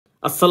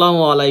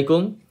আসসালামু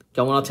আলাইকুম,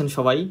 কেমন আছেন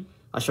সবাই?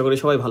 আশা করি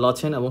সবাই ভালো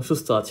আছেন এবং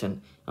সুস্থ আছেন।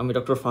 আমি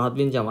ডক্টর ফাহাদ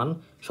বিন জামান,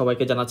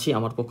 সবাইকে জানাচ্ছি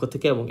আমার পক্ষ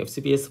থেকে এবং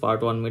FCPS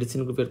Part-1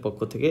 Medicine গ্রুপের পক্ষ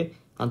থেকে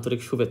আন্তরিক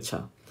শুভেচ্ছা।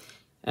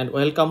 And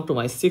welcome to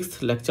my 6th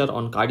lecture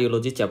on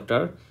cardiology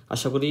chapter.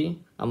 আশা করি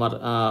আমার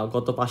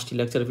গত 5টি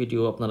লেকচার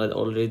ভিডিও আপনারা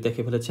অলরেডি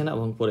দেখে ফেলেছেন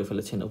এবং পড়ে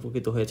ফেলেছেন,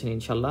 উপকৃত হয়েছেন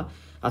ইনশাল্লাহ।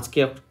 আজকে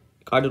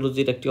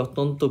কার্ডিওলজির একটি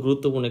অত্যন্ত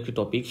গুরুত্বপূর্ণ একটি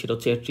টপিক, সেটা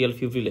হচ্ছে অ্যাট্রিয়াল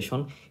ফিব্রিলেশন।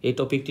 এই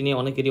টপিকটি নিয়ে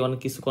অনেকেরই অনেক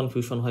কিছু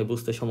কনফিউশন হয়,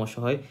 বুঝতে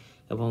সমস্যা হয়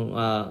এবং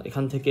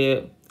এখান থেকে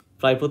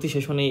প্রায় প্রতি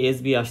সেশনেই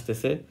এসবি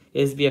আসতেছে।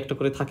 এসবি একটা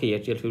করে থাকেই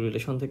অ্যাট্রিয়াল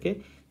ফিব্রিলেশন থেকে,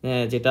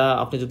 যেটা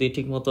আপনি যদি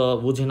ঠিকমতো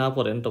বুঝে না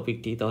পড়েন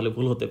টপিকটি তাহলে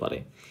ভুল হতে পারে।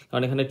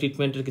 কারণ এখানে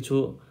ট্রিটমেন্ট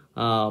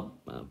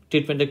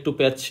একটু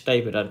প্যাচ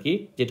টাইপের আর কি,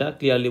 যেটা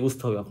ক্লিয়ারলি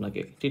বুঝতে হবে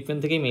আপনাকে। ট্রিটমেন্ট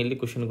থেকেই মেইনলি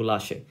কোশ্চেনগুলো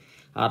আসে।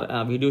 আর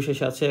ভিডিও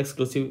শেষে আছে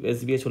exclusive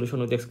SBA solution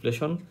with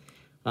expulsion.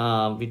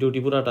 ভিডিওটি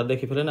পুরোটা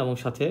দেখে ফেলেন এবং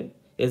সাথে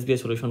SBA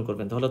সলিউশন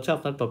করবেন, তাহলে হচ্ছে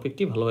আপনার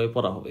টপিকটি ভালোভাবে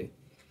পড়া হবে,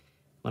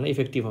 মানে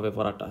ইফেক্টিভ হবে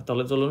পড়াটা।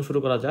 তাহলে চলুন শুরু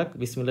করা যাক।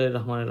 বিসমিল্লাহির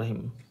রহমানির রহিম।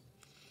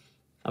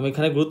 আমি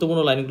এখানে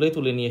গুরুত্বপূর্ণ লাইনগুলোই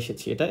তুলে নিয়ে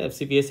এসেছি। এটা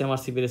FCPS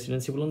MRCP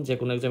রেসিডেন্সি বলুন যে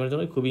কোনো এক্সামের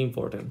জন্য খুবই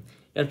ইম্পর্টেন্ট।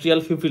 অ্যাট্রিয়াল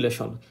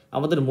ফিব্রিলেশন,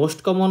 আমাদের most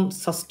common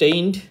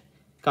sustained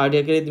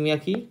cardiac arrhythmia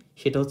কি?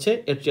 সেটা হচ্ছে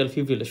অ্যাট্রিয়াল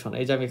ফিব্রিলেশন।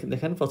 এই যে আমি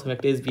দেখেন প্রথমে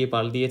একটা SBA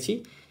পার্ল দিয়েছি,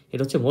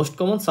 এটা হচ্ছে most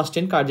common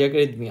sustained cardiac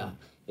arrhythmia.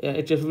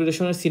 Atrial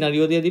ফিব্রিলেশনের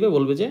scenario দিয়ে দিবে,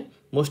 বলবে যে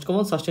most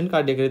common sustained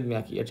cardiac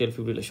arrhythmia কি? Atrial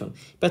fibrillation.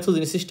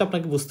 প্যাথোজেনেসিসটা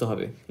আপনাকে বুঝতে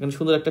হবে। এখানে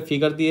সুন্দর একটা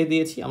ফিগার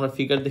দিয়েছি, আমরা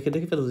ফিগার দেখে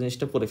দেখে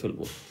প্যাথোজেনেসিসটা পড়ে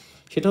ফেলবো।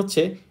 সেটা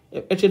হচ্ছে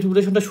অ্যাট্রিয়াল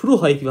ফিব্রিলেশনটা শুরু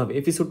হয় কীভাবে,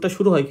 এপিসোডটা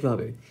শুরু হয়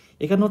কীভাবে।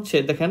 এখানে হচ্ছে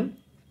দেখেন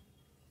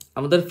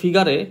আমাদের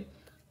ফিগারে,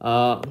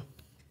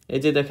 এই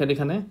যে দেখেন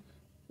এখানে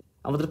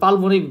আমাদের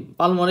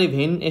পালমোনারি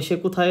ভেইন এসে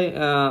কোথায়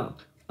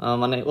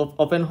মানে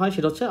ওপেন হয়,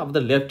 সেটা হচ্ছে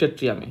আমাদের লেফট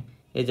অ্যাট্রিয়ামে।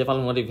 এই যে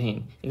পালমোনারি ভেইন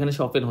এখানে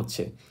সে ওপেন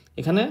হচ্ছে,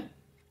 এখানে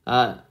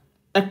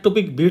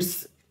একটোপিক বিটস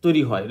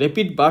তৈরি হয়,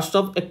 rapid burst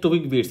of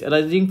ectopic bits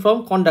arising from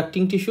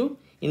conducting tissue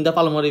in the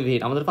pulmonary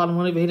vein. আমাদের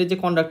পালমোনারি ভেইনের যে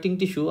কন্ডাক্টিং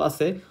টিস্যু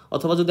আছে,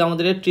 অথবা যদি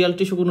আমাদের অ্যাট্রিয়াল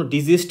টিস্যু কোনো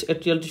ডিজিজড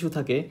অ্যাট্রিয়াল টিস্যু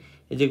থাকে,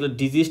 এই যেগুলো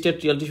ডিজিজড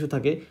অ্যাট্রিয়াল টিস্যু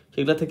থাকে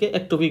সেগুলো থেকে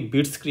একটোপিক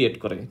বিটস ক্রিয়েট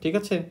করে, ঠিক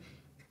আছে?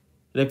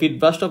 Rapid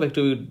burst of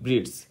ectopic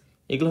bits,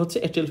 এগুলো হচ্ছে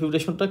অ্যাট্রিয়াল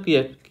ফিব্রিলেশনটা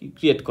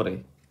ক্রিয়েট করে,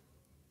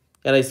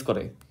 অ্যারাইজ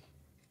করে।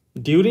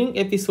 During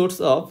episodes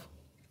of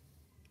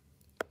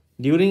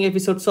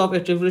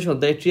atrial fibrillation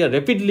the atria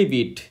rapidly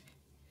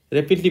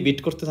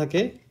bit করতে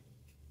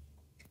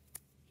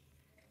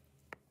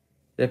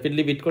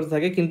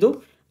থাকে, কিন্তু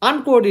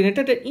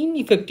আনকোঅর্ডিনেটেড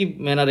ইনইফেক্টিভ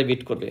ম্যানারে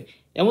বিট করবে।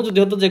 এমন যদি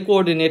হতো যে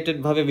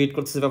কোঅর্ডিনেটেডভাবে বিট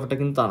করতেছে, ব্যাপারটা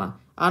কিন্তু তা না,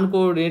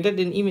 আনকোঅর্ডিনেটেড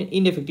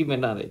ইনএফেক্টিভ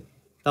ম্যানারে।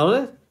 তাহলে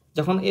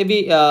যখন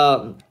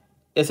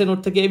এসএ নোড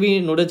থেকে এবি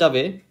নোডে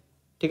যাবে,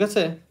 ঠিক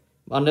আছে,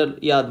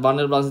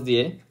 বার্নের ব্রাঞ্চ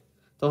দিয়ে,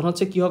 তখন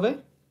হচ্ছে কি হবে?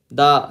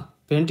 The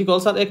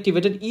ভেন্ট্রিকলস R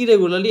activated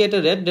irregularly at a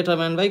rate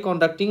determined by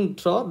conducting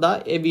through the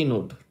AB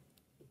node.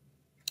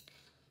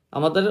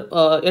 আমাদের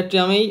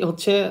অ্যাট্রিয়ামেই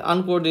হচ্ছে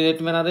আনকোঅর্ডিনেট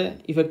ম্যানারে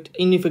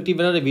ইনইফেক্টিভ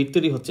ম্যানারে বিট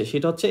তৈরি হচ্ছে,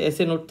 সেটা হচ্ছে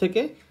এসএ নোড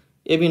থেকে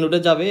এবি নোডে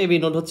যাবে। এবি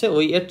নোড হচ্ছে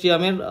ওই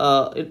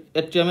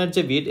অ্যাট্রিয়ামের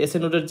যে বিট, এসএ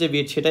নোডের যে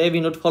বিট, সেটা এবি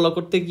নোড ফলো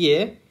করতে গিয়ে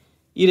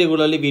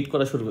ইরেগুলারলি বিট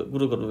করা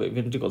শুরু করবে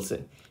ভেন্ট্রিকলসে।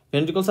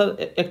 ভেন্ট্রিকলস আর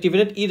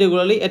activated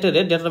irregularly at a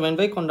rate determined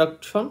by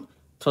conduction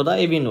through the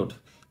AB node.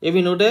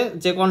 AB নোডে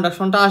যে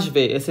কন্ডাকশনটা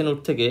আসবে এসএ নোড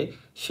থেকে,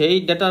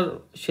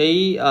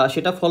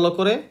 সেটা ফলো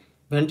করে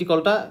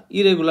ভেন্ট্রিকলটা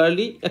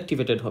ইরেগুলারলি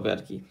অ্যাক্টিভেটেড হবে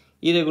আর কি,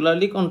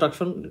 ইরেগুলারলি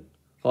কন্ট্রাকশন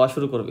হওয়া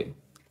শুরু করবে,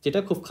 যেটা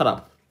খুব খারাপ।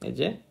 এই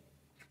যে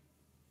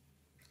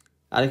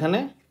আর এখানে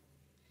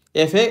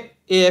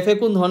এফে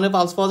কোন ধরনের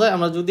পালস পাওয়া যায়?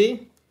 আমরা যদি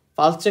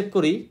পালস চেক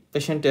করি,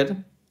 পেশেন্টের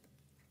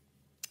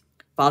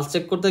পালস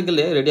চেক করতে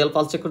গেলে, রেডিয়াল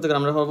পালস চেক করতে গেলে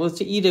আমরা ভাববো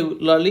হচ্ছে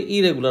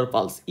ইরেগুলার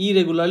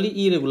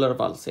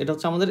পালস। এটা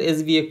হচ্ছে আমাদের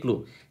SBA ক্লু,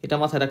 এটা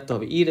মাথায় রাখতে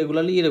হবে,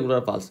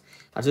 ইরেগুলার পালস।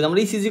 আর যদি আমরা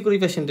ইসিজি করি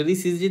পেশেন্টের,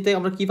 ইসিজিতে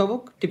আমরা কি পাবো?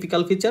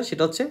 টিপিক্যাল ফিচার,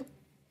 সেটা হচ্ছে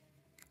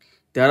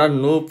দেয়ার আর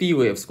নো পি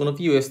ওয়েভস, কোনো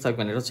পি ওয়েভস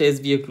থাকবে না, এটা হচ্ছে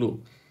SBA ক্লু।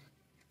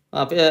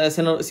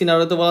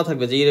 সিনারিওতে বলা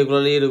থাকবে যে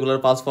ইরেগুলার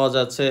পালস পাওয়া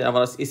যাচ্ছে,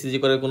 আবার ইসিজি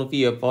করে কোনো পি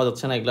ওয়েভ পাওয়া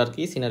যাচ্ছে না, এগুলো আর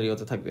কি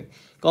সিনারিওতে থাকবে।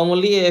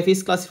 Commonly AF is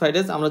classified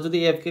age, আমরা যদি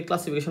AF কে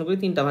ক্লাসিফিকেশন করি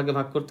 3টা ভাগে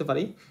ভাগ করতে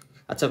পারি।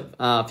 আচ্ছা,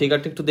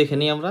 ফিগারটা একটু দেখে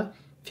নিই আমরা।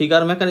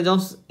 Figure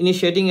mechanisms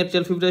initiating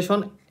atrial fibrillation,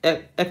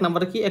 এক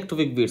নম্বরে কি?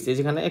 Ectopic bits. এই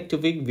যেখানে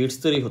একটোপিক বিটস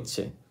তৈরি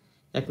হচ্ছে,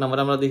 এক নম্বরে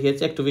আমরা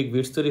দেখিয়েছি একটোপিক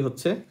বিটস তৈরি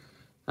হচ্ছে।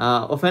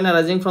 Often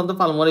arising from the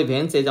pulmonary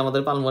veins, এই যে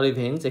আমাদের পালমোনারি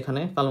ভেন্স,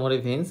 এখানে pulmonary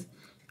veins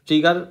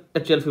trigger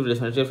atrial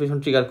fibrillation,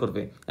 trigger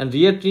করবে। And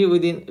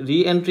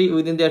রি-এন্ট্রি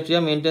within the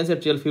atria maintenance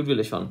atrial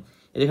fibrillation.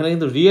 এখানে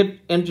কিন্তু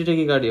রি-এন্ট্রি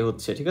ট্যাকিকার্ডিয়া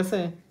হচ্ছে, ঠিক আছে?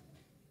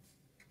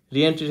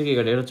 রি-এন্ট্রি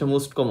ট্যাকিকার্ডিয়া, এটা হচ্ছে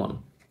মোস্ট কমন।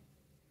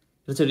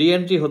 হচ্ছে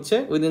রি-এন্ট্রি হচ্ছে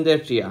উইদিন দ্য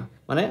অ্যাট্রিয়া,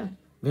 মানে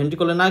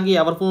ভেন্ট্রিকলে না গিয়ে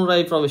আবার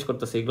পুনরায় প্রবেশ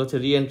করতেছে, এগুলো হচ্ছে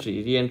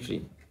রি-এন্ট্রি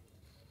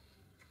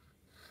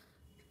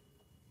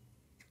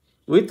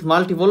with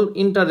multiple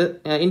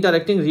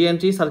interacting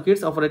রি-এন্ট্রি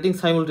circuits operating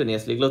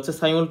সাইমultaneously। এগুলো হচ্ছে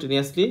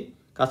সাইমultaneously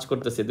কাজ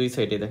করতেছে, দুই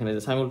সাইডে দেখেন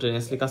যে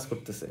সাইমultaneously কাজ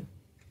করতেছে।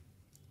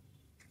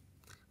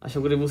 আশা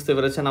করি বুঝতে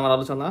পেরেছেন আমার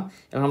আলোচনা।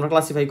 এখন আমরা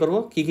ক্লাসিফাই করব,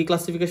 কি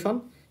ক্লাসিফিকেশন?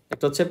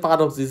 একটা হচ্ছে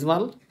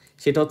paroxysmal,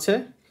 সেটা হচ্ছে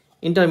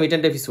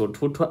ইন্টারমিটেন্ট এপিসোড,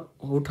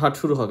 হুটহাট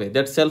শুরু হবে,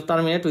 that self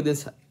terminate within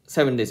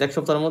 7 days, 1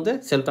 সপ্তাহের মধ্যে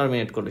সেল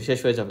টার্মিনেট করবে, শেষ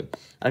হয়ে যাবে।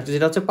 আরেকটা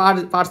যেটা হচ্ছে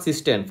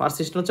পারসিস্টেন্ট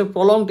হচ্ছে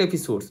প্রলংড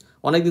এপিসোডস,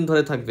 অনেকদিন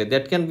ধরে থাকবে,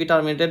 that can be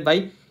terminated by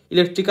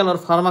electrical R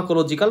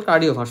pharmacological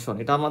cardioversion.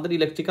 এটা আমাদের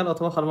ইলেকট্রিক্যাল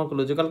অথবা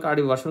ফার্মাকোলজিক্যাল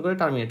কার্ডিওভার্সন করে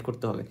টার্মিনেট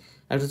করতে হবে।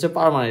 একটা হচ্ছে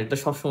পার্মানেন্ট, এটা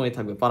সবসময়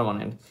থাকবে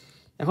পার্মানেন্ট।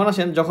 এখন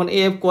আসেন, যখন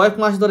কয়েক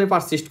মাস ধরে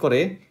পারসিস্ট করে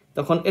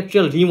তখন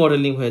এট্রিয়াল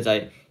রিমডেলিং হয়ে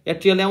যায়।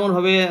 এট্রিয়াল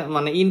এমনভাবে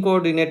মানে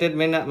ইনকোঅর্ডিনেটেড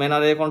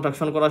ম্যানারে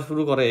কন্ট্রাকশন করা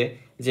শুরু করে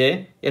যে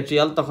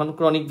এট্রিয়াল তখন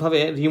ক্রনিকভাবে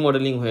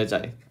রিমডেলিং হয়ে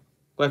যায়।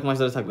 কয়েক মাস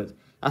ধরে থাকবে,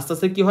 আস্তে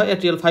আস্তে কী হয়,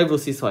 এট্রিয়াল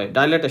ফাইব্রোসিস হয়,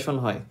 ডাইলেটেশন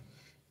হয়,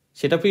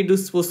 সেটা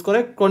প্রিডিসপোজ করে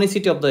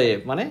ক্রনিসিটি অফ দ্য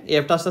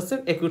এফটা আস্তে আস্তে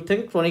অ্যাকিউট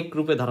থেকে ক্রনিক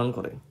রূপে ধারণ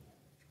করে।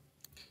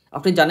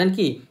 আপনি জানেন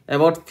কি,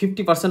 about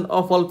 50%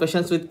 of all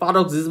patients with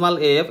paroxysmal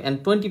AF and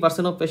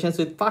 20% of patients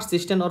with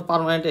persistent or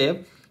permanent AF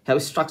have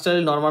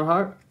structurally normal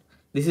heart.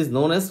 This is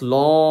known as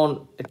long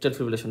atrial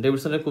fibrillation.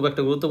 ডেভিডসনের খুব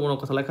একটা গুরুত্বপূর্ণ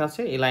কথা লেখা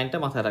আছে, এই লাইনটা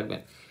মাথায় রাখবেন,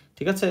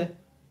 ঠিক আছে?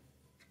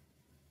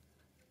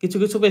 কিছু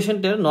কিছু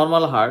পেশেন্টের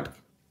নর্মাল হার্ট,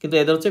 কিন্তু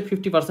এদের হচ্ছে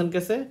 50%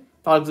 কেসে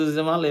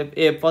paroxysmal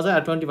AF পাওয়া যায়,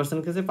 আর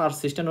 20% কেসে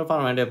পারসিস্টেন্ট ও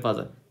পার্মানেন্ট AF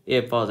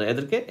পাওয়া যায়।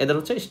 এদের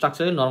হচ্ছে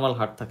স্ট্রাকচারালি নর্মাল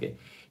হার্ট থাকে,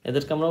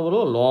 এদেরকে আমরা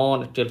বলবো লং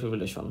অ্যাট্রিয়াল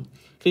ফিব্রিলেশন।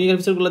 ক্লিনিক্যাল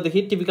ফিচারগুলো দেখি।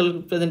 টিপিক্যাল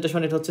প্রেজেন্টেশন,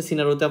 এটা হচ্ছে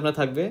সিনারিওতে আপনার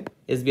থাকবে,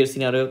 SB এর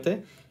সিনারিওতে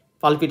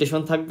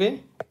পালপিটেশন থাকবে,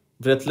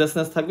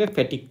 ব্রেথলেসনেস থাকবে,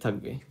 ফ্যাটিক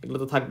থাকবে, এগুলো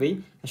তো থাকবেই।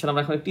 আসলে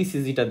আমরা এখন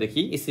ইসিজিটা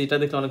দেখি। ইসিজিটা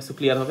দেখলে অনেক কিছু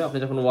ক্লিয়ার হবে। আপনি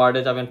যখন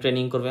ওয়ার্ডে যাবেন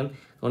ট্রেনিং করবেন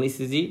তখন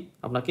ইসিজি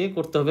আপনাকে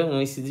করতে হবে এবং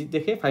ইসিজি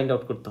দেখে ফাইন্ড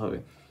আউট করতে হবে।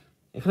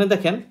 এখানে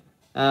দেখেন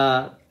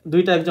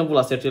দুইটা এক্সাম্পল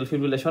আছে অ্যাট্রিয়াল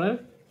ফিব্রিলেশনের।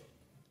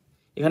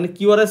 এখানে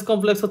কিউআরএস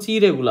কমপ্লেক্স হচ্ছে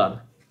ইরেগুলার,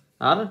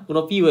 আর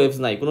কোনো পি ওয়েভস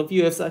নাই। কোনো পি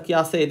ওয়েভস কি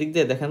আছে এদিক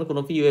দিয়ে দেখেন,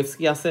 কোনো পি ওয়েভস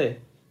কি আছে?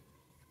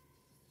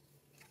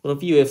 কোনো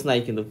পি ওয়েভস নাই,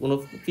 কিন্তু কোনো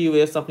পি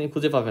ওয়েভস আপনি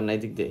খুঁজে পাবেন না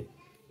এদিক দিয়ে,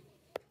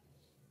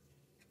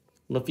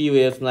 কোনো পি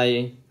ওয়েভস নাই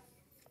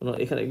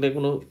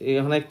কোনো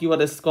এখানে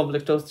কিউআরএস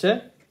কমপ্লেক্সটা হচ্ছে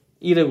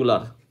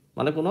ইরেগুলার,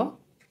 মানে কোনো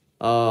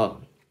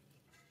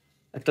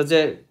একটা যে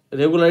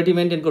রেগুলারিটি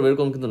মেনটেন করবে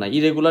এরকম কিন্তু না,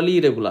 ইরেগুলারলি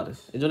ইরেগুলার,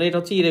 এই জন্য এটা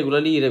হচ্ছে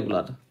ইরেগুলারলি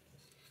ইরেগুলার।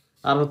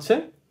 আর হচ্ছে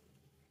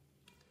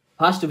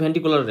ফার্স্ট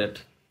ভেন্টিকুলার রেট,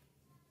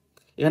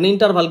 এখানে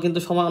ইন্টারভাল কিন্তু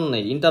সমান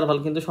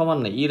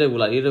নেই,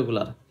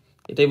 ইরেগুলার,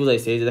 এটাই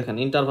বুঝাইছে। এই যে দেখেন,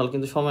 ইন্টারভাল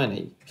কিন্তু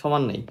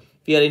সমান নেই,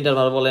 পিয়ার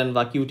ইন্টারভাল বলেন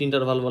বা কিউট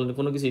ইন্টারভাল বলেন,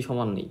 কোনো কিছুই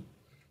সমান নেই,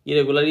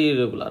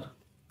 ইরেগুলার।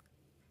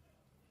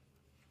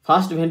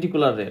 ফার্স্ট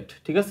ভেন্টিকুলার রেট,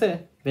 ঠিক আছে,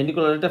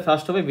 ভেন্টিকুলার রেটটা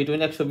ফার্স্ট হবে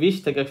বিটুইন 120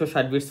 থেকে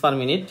 160 বিটস পার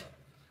মিনিট।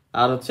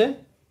 আর হচ্ছে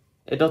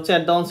এটা হচ্ছে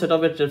at the onset of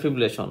atrial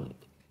fibrillation,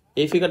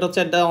 এই ফিগারটা হচ্ছে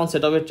at the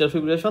onset of atrial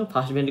fibrillation,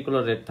 first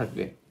ventricular rate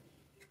থাকবে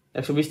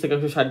 120 থেকে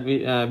 160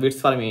 বিটস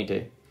পার মিনিটে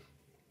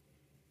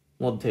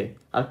মধ্যে।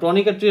 আর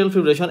ক্রনিক অ্যাট্রিয়াল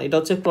ফিব্রিলেশন, এটা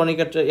হচ্ছে ক্রনিক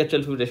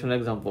অ্যাট্রিয়াল ফিব্রিলেশনের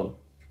এক্সাম্পল।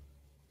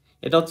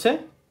 এটা হচ্ছে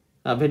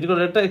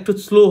ভেন্টিকুলার রেটটা একটু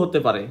স্লো হতে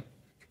পারে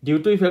due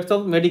to effects of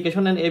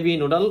medication and AB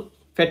nodal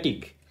fatigue.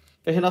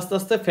 Patient আস্তে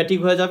আস্তে ফ্যাটিক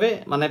হয়ে যাবে,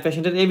 মানে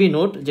পেশেন্টের এবি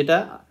নোড যেটা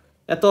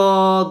এত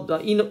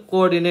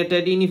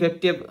কোঅর্ডিনেটেড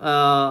ইনইফেক্টিভ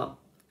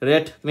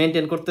রেট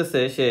মেনটেন করতেছে,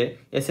 সে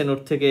এসএ নোড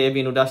থেকে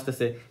এবি নোডে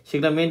আসতেছে,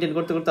 সেগুলো মেনটেন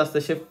করতে করতে আস্তে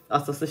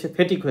আস্তে সে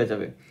ফ্যাটিক হয়ে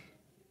যাবে।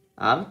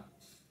 আর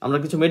আমরা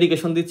কিছু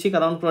মেডিকেশন দিচ্ছি,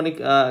 কারণ ক্রনিক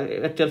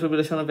অ্যাট্রিয়াল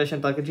ফিব্রিলেশনের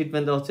পেশেন্ট, তাকে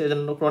ট্রিটমেন্ট দেওয়া হচ্ছে, এই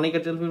জন্য ক্রনিক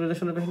অ্যাট্রিয়াল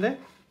ফিব্রিলেশনের পেশেন্টে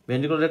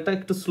ভেন্টিকুলার রেটটা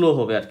একটু স্লো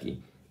হবে আর কি।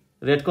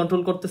 রেট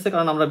কন্ট্রোল করতেছে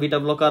কারণ আমরা বিটা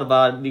ব্লকার বা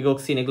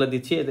ডিগক্সিন এগুলো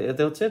দিচ্ছি,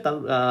 এতে হচ্ছে তার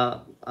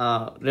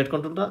রেট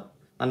কন্ট্রোলটা,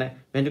 মানে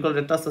ভেন্টিকুলার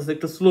রেটটা আস্তে আস্তে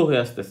একটু স্লো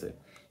হয়ে আসতেছে।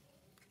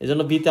 এই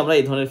জন্য বিতে আমরা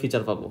এই ধরনের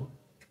ফিচার পাবো,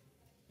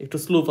 একটু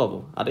স্লো পাবো।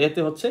 আর এতে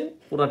হচ্ছে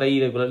পুরাটাই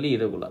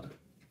ইরেগুলার,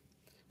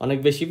 অনেক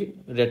বেশি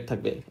রেট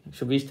থাকবে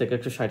 120 থেকে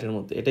 160-এর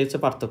মধ্যে। এটাই হচ্ছে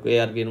পার্থক্য এ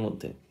আর বি এর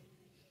মধ্যে।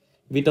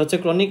 বিটা হচ্ছে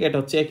ক্রনিক, এটা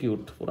হচ্ছে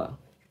অ্যাকিউট পুরা।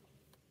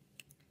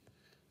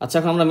 আচ্ছা,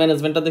 এখন আমরা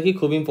ম্যানেজমেন্টটা দেখি,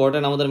 খুব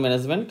ইম্পর্টেন্ট আমাদের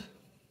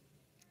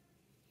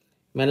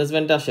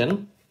ম্যানেজমেন্টে আসেন।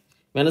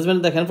 ম্যানেজমেন্ট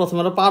দেখেন, প্রথমে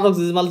আমরা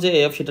paroxysmal যে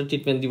এফ সেটা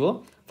ট্রিটমেন্ট দিব।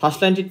 ফার্স্ট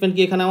লাইন ট্রিটমেন্ট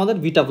কি এখানে আমাদের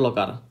বিটা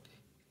ব্লকার,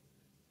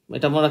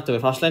 এটা মনে রাখতে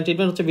হবে। ফার্স্ট লাইন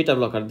ট্রিটমেন্ট হচ্ছে beta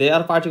blocker. They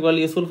R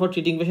particularly useful for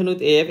treating patient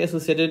with F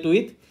associated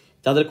with,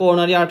 যাদের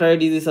কোরোনারি আর্টারি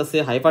ডিজিজ আছে,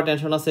 হাইপার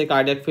টেনশন আছে,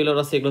 কার্ডিয়াক ফেলিওর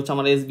আছে, এগুলো হচ্ছে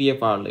আমার SBA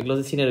পার্ল, এগুলো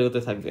হচ্ছে সিনারিওতে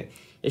থাকবে।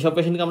 এইসব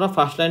পেশেন্টকে আমরা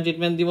ফার্স্ট লাইন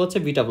ট্রিটমেন্ট দিব হচ্ছে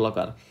বিটা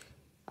ব্লকার।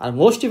 আর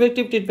মোস্ট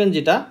ইফেক্টিভ ট্রিটমেন্ট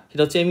যেটা,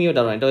 সেটা হচ্ছে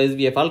এমিওডারন, এটা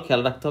SBA পার্ল,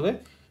 খেয়াল রাখতে হবে।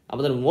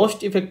 আমাদের মোস্ট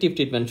ইফেক্টিভ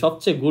ট্রিটমেন্ট,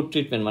 সবচেয়ে গুড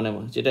ট্রিটমেন্ট, মানে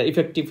যেটা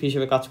ইফেক্টিভ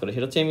হিসেবে কাজ করে,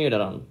 সেটা হচ্ছে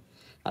এমিওডারন।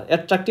 আর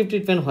অ্যাট্রাকটিভ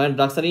ট্রিটমেন্ট হয়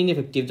ড্রাগস আর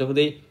ইনএফেক্টিভ, যখন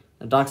এই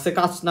ড্রাগসে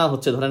কাজ না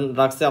হচ্ছে, ধরেন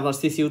ড্রাগসে আপনার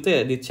CCU-তে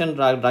দিচ্ছেন,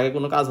 ড্রাগে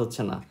কোনো কাজ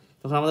হচ্ছে না,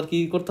 তখন আমাদের কী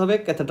করতে হবে,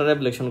 ক্যাথেটার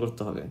অ্যাবলেশন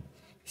করতে হবে।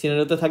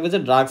 সিনারিওতে থাকবে যে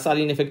ড্রাগস আর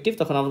ইনএফেক্টিভ,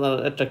 তখন আমাদের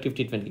অ্যাট্রাকটিভ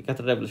ট্রিটমেন্ট কি,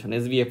 ক্যাথেটার অ্যাবলেশন,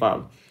 SBA পার্ল।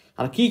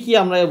 আর কি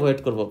আমরা অ্যাভয়েড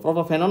করবো,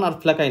 প্রোপাফেনন আর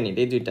ফ্ল্যাকাইনিড,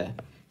 এই দুইটা,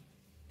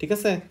 ঠিক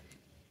আছে,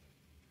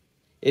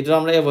 এটা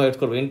আমরা অ্যাভয়েড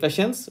করবো in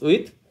patients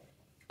with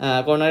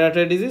কোরোনারি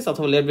artery disease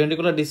অথবা লেফট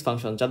ভেন্ট্রিকুলার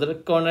ডিসফাংশন। যাদের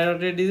কোরোনারি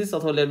আর্টারি ডিজিজ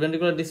অথবা লেফট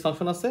ভেন্ট্রিকুলার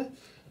ডিসফাংশন আছে,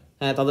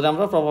 তাদের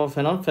আমরা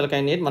প্রোপাফেনন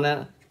ফ্ল্যাকাইনিড, মানে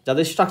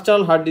যাদের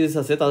স্ট্রাকচারাল হার্ট ডিজিজ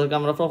আছে তাদেরকে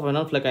আমরা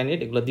প্রোপাফেনন ফ্ল্যাকাইনিড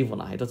এগুলো দিব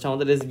না। এটা হচ্ছে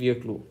আমাদের SBA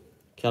ক্লু,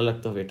 খেয়াল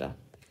রাখতে হবে। এটা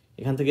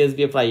এখান থেকে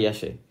SBA প্রায়ই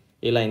আসে,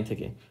 এই লাইন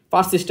থেকে।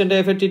 পারসিস্টেন্ট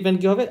এফের ট্রিটমেন্ট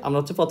কী হবে, আমরা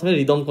হচ্ছে প্রথমে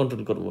রিদম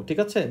কন্ট্রোল করবো, ঠিক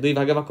আছে, দুই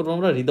ভাগে ভাগ করবো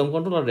আমরা, রিদম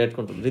কন্ট্রোল আর রেট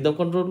কন্ট্রোল। রিদম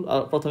কন্ট্রোল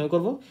প্রথমে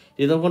করবো।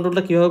 রিদম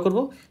কন্ট্রোলটা কীভাবে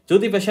করবো,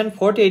 যদি পেশেন্ট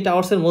 48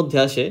 আওয়ার্সের মধ্যে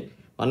আসে,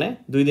 মানে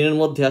 2 দিনের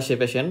মধ্যে আসে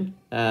পেশেন্ট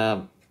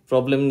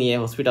প্রবলেম নিয়ে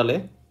হসপিটালে,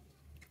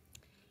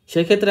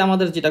 সেক্ষেত্রে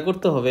আমাদের যেটা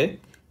করতে হবে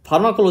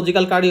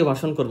ফার্মাকোলজিক্যাল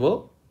কার্ডিওভার্সন করব।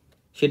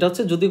 সেটা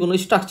হচ্ছে যদি কোনো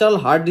স্ট্রাকচারাল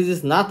হার্ট ডিজিজ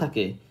না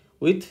থাকে,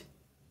 with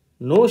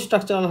no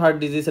structural heart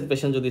ডিজিজের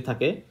patient যদি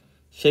থাকে,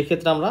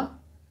 সেক্ষেত্রে আমরা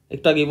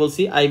একটু আগেই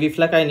বলছি আইভি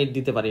ফ্ল্যাকাইনিড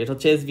দিতে পারি। এটা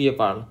হচ্ছে এসবিএ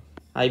পার্ল,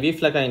 আইভি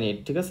ফ্ল্যাকাইনিড,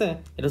 ঠিক আছে।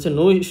 এটা হচ্ছে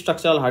নো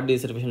স্ট্রাকচারাল হার্ট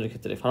ডিজিজের পেশেন্টের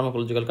ক্ষেত্রে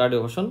ফার্মাকোলজিক্যাল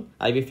কার্ডিওভার্সন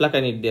আইভি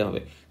ফ্ল্যাকাইনিড দেওয়া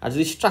হবে। আর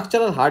যদি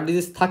স্ট্রাকচারাল হার্ট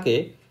ডিজিজ থাকে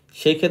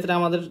সেই ক্ষেত্রে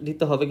আমাদের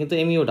দিতে হবে কিন্তু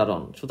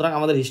এমিওডারন। সুতরাং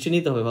আমাদের হিস্ট্রি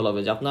নিতে হবে ভালো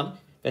হবে যে আপনার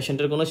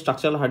পেশেন্টের কোনো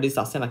স্ট্রাকচারাল হার্ট ডিজিজ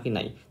আছে নাকি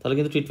নাই, তাহলে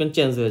কিন্তু ট্রিটমেন্ট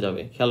চেঞ্জ হয়ে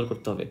যাবে, খেয়াল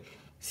করতে হবে।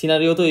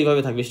 সিনারিও তো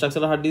এইভাবে থাকবে,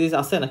 স্ট্রাকচারাল হার্ট ডিজিজ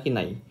আছে নাকি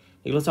নাই,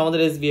 এগুলো হচ্ছে আমাদের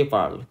এসবিএ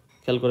পার্ল,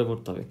 খেয়াল করে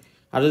পড়তে হবে।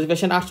 আর যদি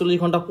পেশেন্ট 48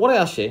 ঘন্টা পরে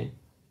আসে,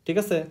 ঠিক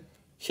আছে,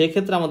 সেই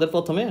ক্ষেত্রে আমাদের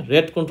প্রথমে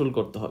রেট কন্ট্রোল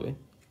করতে হবে।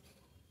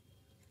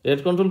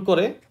 রেট কন্ট্রোল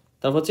করে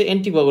তারপর হচ্ছে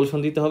অ্যান্টিকোয়াগুলেশন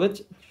দিতে হবে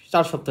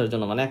 4 সপ্তাহের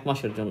জন্য, মানে 1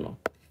 মাসের জন্য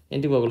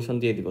অ্যান্টিকোয়াগুলেশন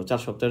দিয়ে দিব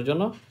 4 সপ্তাহের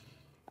জন্য।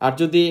 আর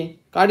যদি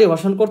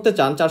কার্ডিওভার্সন করতে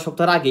চান 4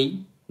 সপ্তাহের আগেই,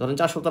 ধরেন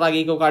 4 সপ্তাহের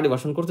আগেই কেউ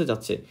কার্ডিওভার্সন করতে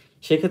চাচ্ছে,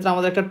 সেক্ষেত্রে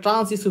আমাদের একটা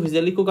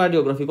ট্রান্সইসোফিজিয়াল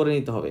ইকোকার্ডিওগ্রাফি করে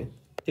নিতে হবে,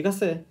 ঠিক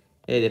আছে।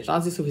 এই যে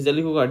ট্রান্সইসোফিজিয়াল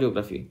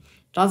ইকোকার্ডিওগ্রাফি,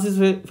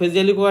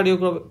 ট্রান্সইসোফিজিয়াল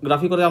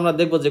ইকোকার্ডিওগ্রাফি করে আমরা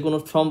দেখবো যে কোনো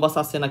থ্রম্বাস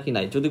আছে নাকি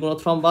নাই। যদি কোনো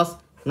থ্রম্বাস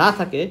না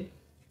থাকে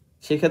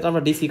সেক্ষেত্রে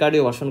আমরা ডিসি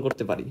কার্ডিওভার্সন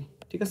করতে পারি,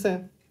 ঠিক আছে,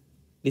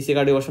 ডিসি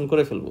কার্ডিওভার্সন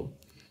করে ফেলবো।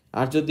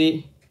 আর যদি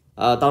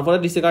তারপরে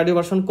ডিসি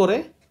কার্ডিওভার্সন করে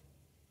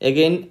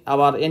এগেইন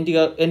আবার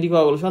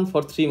অ্যান্টিকোয়াগুলেশন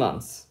ফর 3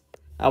 মান্থস,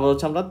 আবার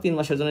হচ্ছে আমরা 3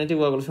 মাসের জন্য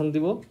অ্যান্টিকোয়াগুলেশন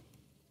দিব,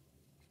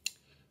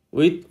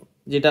 উইথ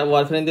যেটা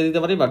ওয়ারফেরিন দিয়ে দিতে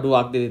পারি বা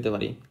ডুয়াক দিয়ে দিতে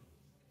পারি।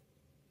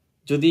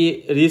 যদি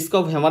রিস্ক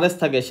অফ হ্যামারেজ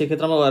থাকে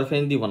সেক্ষেত্রে আমরা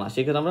ওয়ারফেরিন দিব না,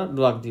 সেক্ষেত্রে আমরা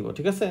ডুয়াক দিব,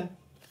 ঠিক আছে।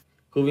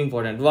 খুব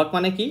ইম্পর্টেন্ট, ডুয়াক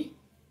মানে কি?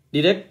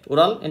 Direct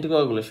oral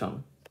anticoagulation,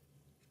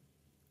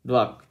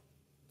 ডুয়াক।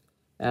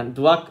 অ্যান্ড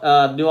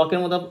ডুয়াকের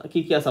মধ্যে কী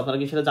কী আছে আপনারা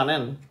কি সেটা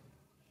জানেন?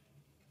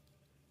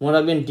 মনে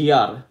রাখবেন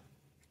ডিআর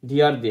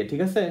দিয়ে,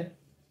 ঠিক আছে।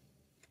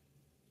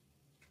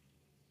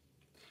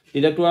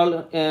 ডিরেক্ট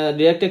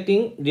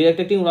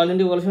অ্যাক্টিং ওরাল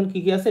অ্যান্টিকোয়াগুলেশন কী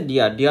কী আছে?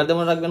 ডিআর দিয়ে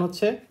মনে রাখবেন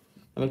হচ্ছে,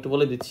 আমি একটু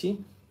বলে দিচ্ছি,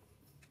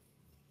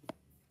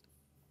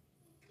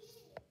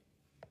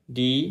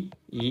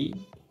 DEAR,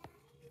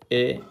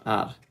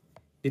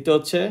 দিতে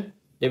হচ্ছে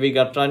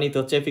ডেবিগাট্রা, নিতে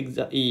হচ্ছে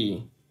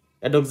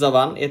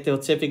এডোক্সাবান, এতে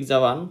হচ্ছে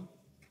এপিক্সাবান,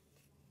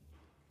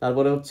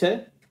 তারপরে হচ্ছে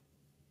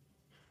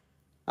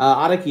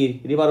আরে কি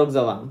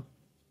রিভারোক্সাবান,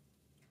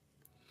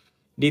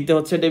 ডিতে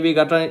হচ্ছে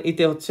ডেবিগাট্রা,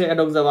 ইতে হচ্ছে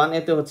এডোক্সাবান,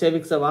 এতে হচ্ছে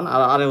এপিক্সাবান,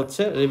 আর আরে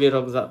হচ্ছে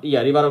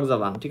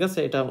রিভারোক্সাবান, ঠিক আছে।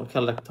 এটা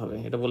খেয়াল রাখতে হবে,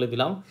 এটা বলে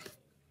দিলাম।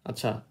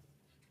 আচ্ছা,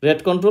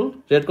 রেট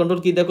কন্ট্রোল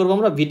কী দিয়ে করবো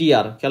আমরা?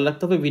 ভিডিআর, খেয়াল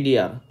রাখতে হবে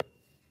ভিডিআর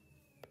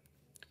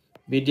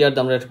দিয়ে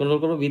আমরা রেট কন্ট্রোল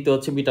করবো। বিতে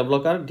হচ্ছে বিটা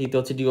ব্লকার, ডিতে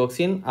হচ্ছে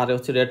ডিওক্সিন, আর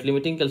হচ্ছে rate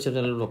limiting calcium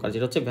channel blocker,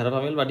 যেটা হচ্ছে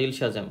ভেরাপামিল বা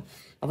ডিলশাজাম।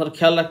 আপনার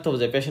খেয়াল রাখতে হবে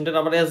যে পেশেন্টের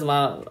আবার এজমা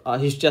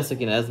হিস্ট্রি আছে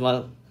কিনা,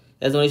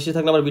 এজমা হিস্ট্রি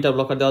থাকলে আবার বিটা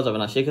ব্লকার দেওয়া যাবে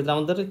না, সেক্ষেত্রে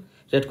আমাদের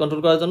রেট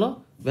কন্ট্রোল করার জন্য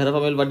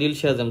ভেরাপামিল বা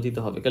ডিলশাজাম দিতে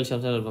হবে, ক্যালসিয়াম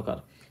চ্যানেল ব্লকার।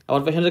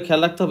 আবার পেশেন্টের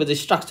খেয়াল রাখতে হবে যে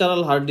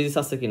স্ট্রাকচারাল হার্ট ডিজিজ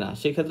আছে কিনা,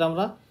 সেক্ষেত্রে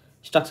আমরা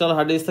স্ট্রাকচারাল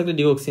হার্ট ডিজিজ থাকলে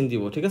ডিওক্সিন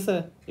দিব, ঠিক আছে।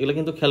 এগুলো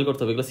কিন্তু খেয়াল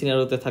করতে হবে, এগুলো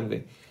সিনারিওতে থাকবে।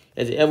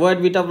 এই যে avoid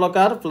beta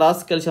blocker plus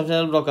calcium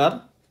channel blocker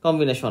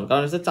combination,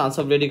 কারণ হচ্ছে চান্স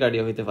অফ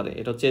রেডিকার্ডিয়া হতে পারে।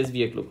 এটা হচ্ছে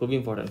এসবিএ ক্লু, খুব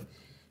ইম্পর্টেন্ট।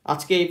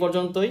 আজকে এই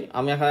পর্যন্তই,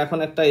 আমি এখন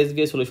একটা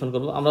এসবিএ সলিউশন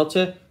করব। আমরা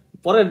হচ্ছে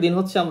পরের দিন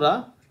হচ্ছে আমরা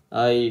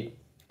এই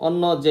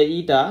অন্য যে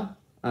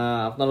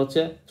আপনার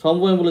হচ্ছে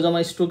থ্রম্বোএম্বোলিজম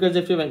স্ট্রোকের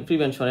যে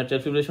প্রিভেনশন,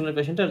 এট্রিয়াল ফিব্রিলেশনের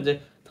পেশেন্টের যে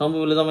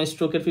থ্রম্বোএম্বোলিজম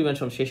স্ট্রোকের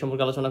প্রিভেনশন, সেই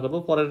সম্পর্কে আলোচনা করব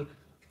পরের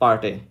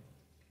পার্টে।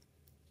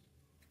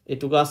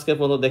 এটুকু আজকে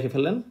পর্যন্ত দেখে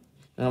ফেললেন,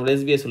 আমরা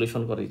এসবিএ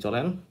সলিউশন করি,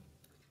 চলেন।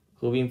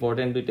 খুব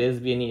ইম্পর্টেন্ট দুইটা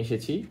এসবিএ নিয়ে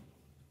এসেছি,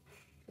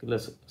 এগুলো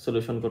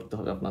সলিউশন করতে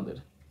হবে আপনাদের।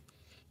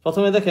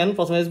 প্রথমে দেখেন,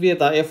 প্রথমে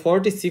এসবিএটা এ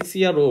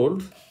 46-year-old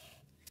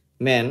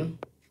man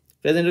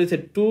present with a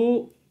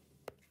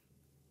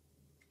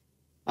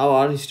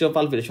 2-hour history of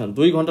palpitation,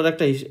 2 ঘন্টার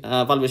একটা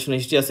পালপিটেশন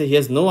হিস্ট্রি আছে। He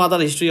has no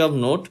other history of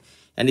note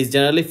and is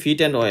generally fit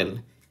and well.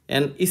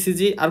 And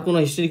ECG আর কোনো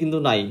হিস্ট্রি কিন্তু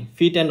নাই,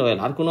 ফিট অ্যান্ড ওয়েল,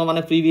 আর কোনো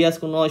মানে প্রিভিয়াস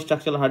কোনো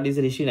structural heart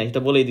ডিজিজের history নাই,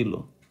 সেটা বলেই দিল।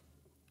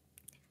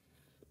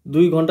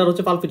 2 ঘন্টার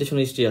হচ্ছে পালপিটেশন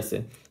হিস্ট্রি আছে।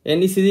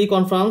 এনইসিজি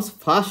confirms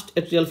first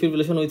atrial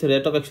fibrillation with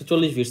rate of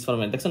 140 bits per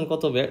minute. দেখছেন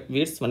কত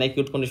বিটস, মানে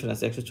অ্যাকিউট কন্ডিশন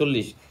আছে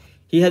 140।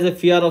 He has a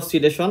fear of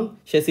sedation,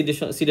 সে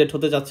সিডেট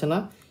হতে যাচ্ছে না,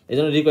 এই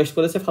জন্য রিকোয়েস্ট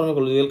করেছে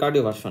ফার্মাকোলজিক্যাল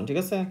কার্ডিওভার্সন, ঠিক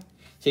আছে।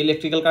 সে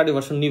ইলেকট্রিক্যাল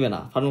কার্ডিওভার্সন নিবে না,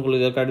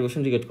 ফার্মাকোলজিক্যাল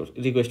কার্ডিওভার্সন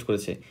রিকোয়েস্ট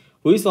করেছে।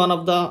 Which one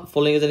of the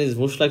following is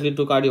most likely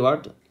to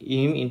কার্ডিওভার্ট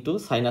him into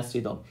sinus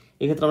rhythm.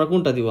 এক্ষেত্রে আমরা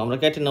কোনটা দিব? আমরা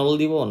ক্যাটেনল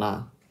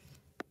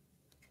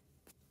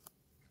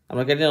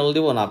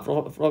দিব না,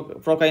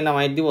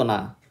 প্রোকাইনামাইড দিব না,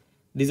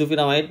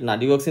 ডিজোফিনামাইড না,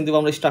 ডিওক্সিন দিব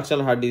আমরা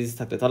স্ট্রাকচারাল হার্ট ডিজিজ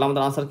থাকতে। তাহলে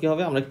আমাদের আনসার কী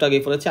হবে? আমরা একটু আগে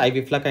পড়েছি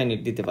আইভি ফ্ল্যাকাইনিড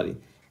দিতে পারি।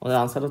 আমাদের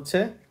আনসার হচ্ছে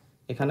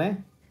এখানে,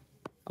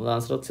 আমাদের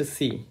আনসার হচ্ছে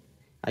সি,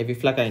 আইভি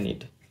ফ্ল্যাকাইনিড,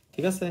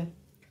 ঠিক আছে।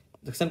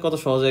 দেখছেন কত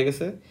সহজ হয়ে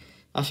গেছে।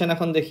 আসেন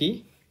এখন দেখি,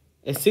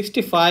 এ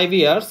 65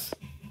 years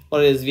for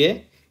SBA,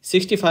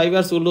 65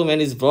 years old woman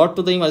is brought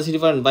to the emergency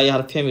department by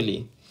her family.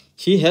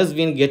 She has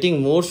been getting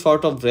more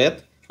short of breath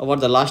over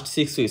the last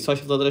 6 weeks. 6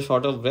 সপ্তাহ ধরে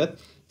short of breath.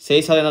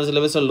 Says her energy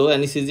levels are low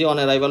and ECG on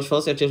arrival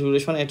shows atrial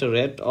fibrillation at a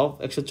rate of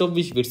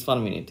 124 beats per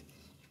minute.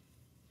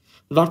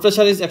 Blood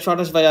pressure is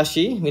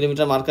 128/80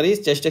 millimetre mercury,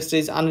 chest X-ray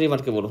is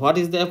আনরিমার্কেবল। What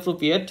is the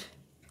appropriate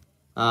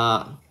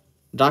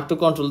drug to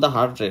control the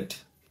heart rate?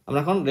 আমরা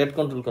এখন rate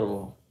control করব।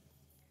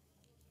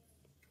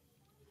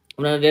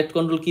 আমরা rate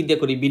control key দিয়ে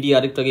করি? BD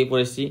আরেকটু আগেই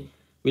পড়েছি,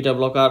 beta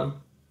blocker,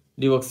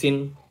 ডিওক্সিন,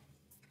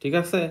 ঠিক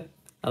আছে,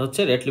 আর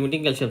হচ্ছে rate limiting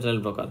calcium channel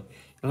blocker.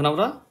 এখন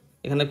আমরা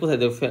এখানে কোথায়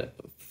দেবো?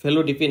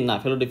 ফেলোডিপিন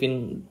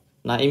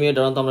না,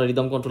 ইমিউডারন তো আমরা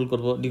রিদম কন্ট্রোল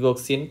করব,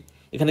 ডিওক্সিন।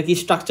 এখানে কি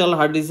স্ট্রাকচারাল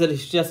হার্ট ডিজিজের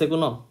হিস্ট্রি আছে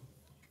কোনো?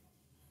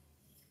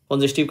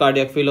 Congestive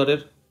cardiac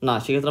ফেইলরের? না,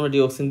 সেক্ষেত্রে আমরা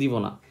ডিওক্সিন দিব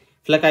না।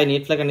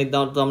 ফ্ল্যাকাইনিড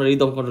দেওয়ার তো আমরা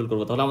রিদম কন্ট্রোল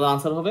করবো। তাহলে আমাদের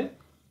আনসার হবে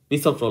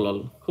বিসোপ্রোলল।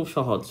 খুব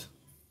সহজ।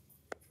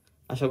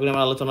 আশা করি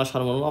আমার আলোচনার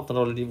সারমর্ম আপনারা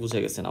অলরেডি বুঝে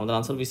গেছেন। আমাদের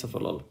answer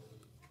bisoprolol.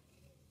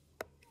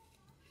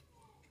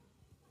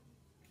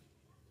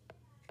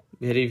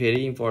 Very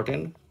very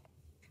important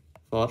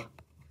for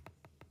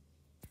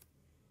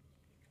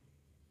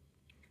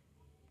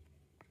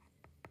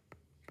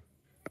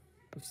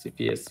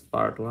FCPS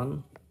Part-1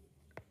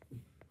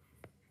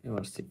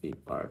 MRCP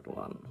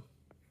Part-1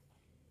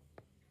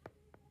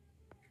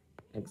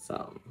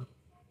 exam.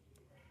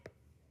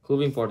 খুব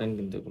ইম্পর্টেন্ট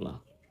কিন্তু এগুলা।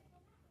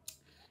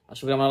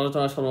 আশা করি আমার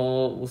আলোচনা সর্বম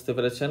বুঝতে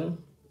পেরেছেন।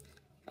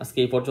 আজকে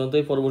এই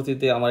পর্যন্তই।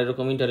 পরবর্তীতে আমার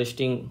এরকম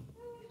interesting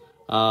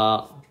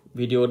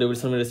video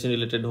Davidson medicine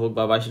related হোক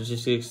বা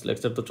 22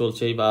 লেকচার তো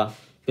চলছেই, বা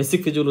বেসিক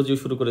ফিজিওলজিও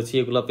শুরু করেছি,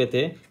 এগুলো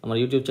পেতে আমার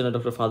ইউটিউব চ্যানেল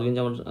ডক্টর ফাহাদ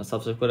যেমন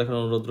সাবস্ক্রাইব করে রাখার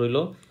অনুরোধ রইল।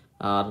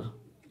 আর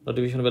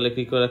নোটিফিকেশন বেলে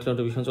ক্লিক করে রাখলে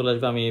নোটিফিকেশন চলে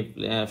আসবে। আমি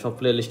সব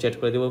প্লে লিস্ট অ্যাড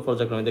করে দেবো,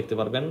 পর্যায়ক্রমে দেখতে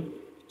পারবেন,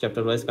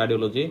 চ্যাপ্টার ওয়াইজ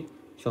কার্ডিওলজি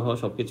সহ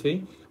সব কিছুই।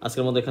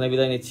 আজকের মধ্যে এখানে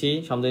বিদায় নিচ্ছি।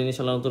 সামনে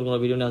ইনশাআল্লাহ নতুন কোনো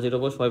ভিডিও নিয়ে হাজির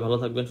হবো। সবাই ভালো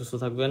থাকবেন, সুস্থ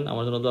থাকবেন,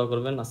 আমার জন্য দোয়া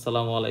করবেন।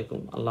 আসসালামু আলাইকুম,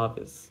 আল্লাহ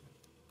হাফেজ।